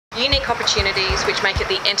Unique opportunities which make it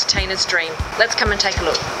the entertainer's dream. Let's come and take a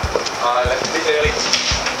look. Left a bit early.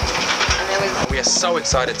 And there was... We are so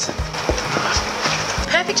excited.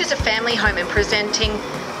 Perfect as a family home and presenting...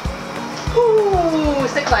 Ooh,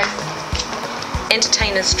 so close.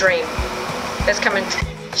 Entertainer's dream. Let's come and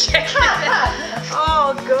check it out.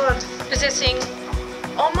 Oh God. Possessing...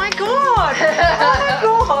 Oh my God. Oh my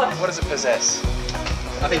God. What does it possess?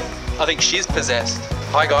 I think she's possessed.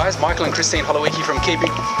 Hi guys, Michael and Christine Holowicki from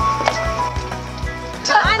Keeping.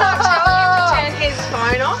 Did I not tell you to turn his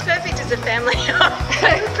phone off? Perfect as a family home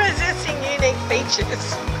and possessing unique features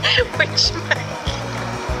which make...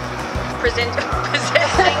 Possessing...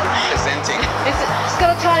 It's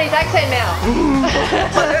got a Chinese accent now.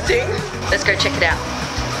 Possessing. Let's go check it out.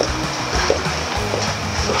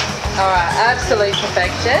 Alright, absolute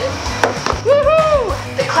perfection. Woohoo!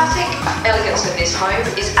 The classic elegance of this home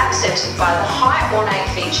is accented by the high ornate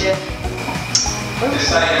feature. Just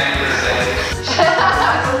say your name for a second.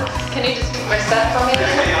 Can you just press that for me?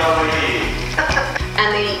 And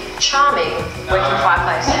the charming working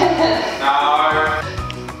fireplace. No.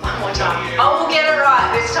 One more time. I will get it right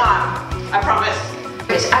this time. I promise.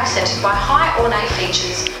 It's accented by high ornate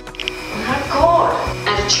features. Oh my God!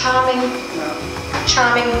 And a charming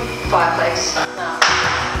fireplace.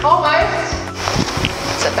 Almost.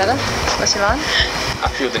 Is that better? What's your mind? I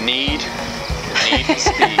feel the need for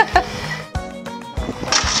speed.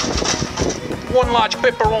 One large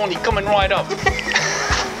pepperoni coming right up.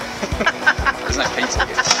 There's no pizza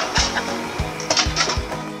here.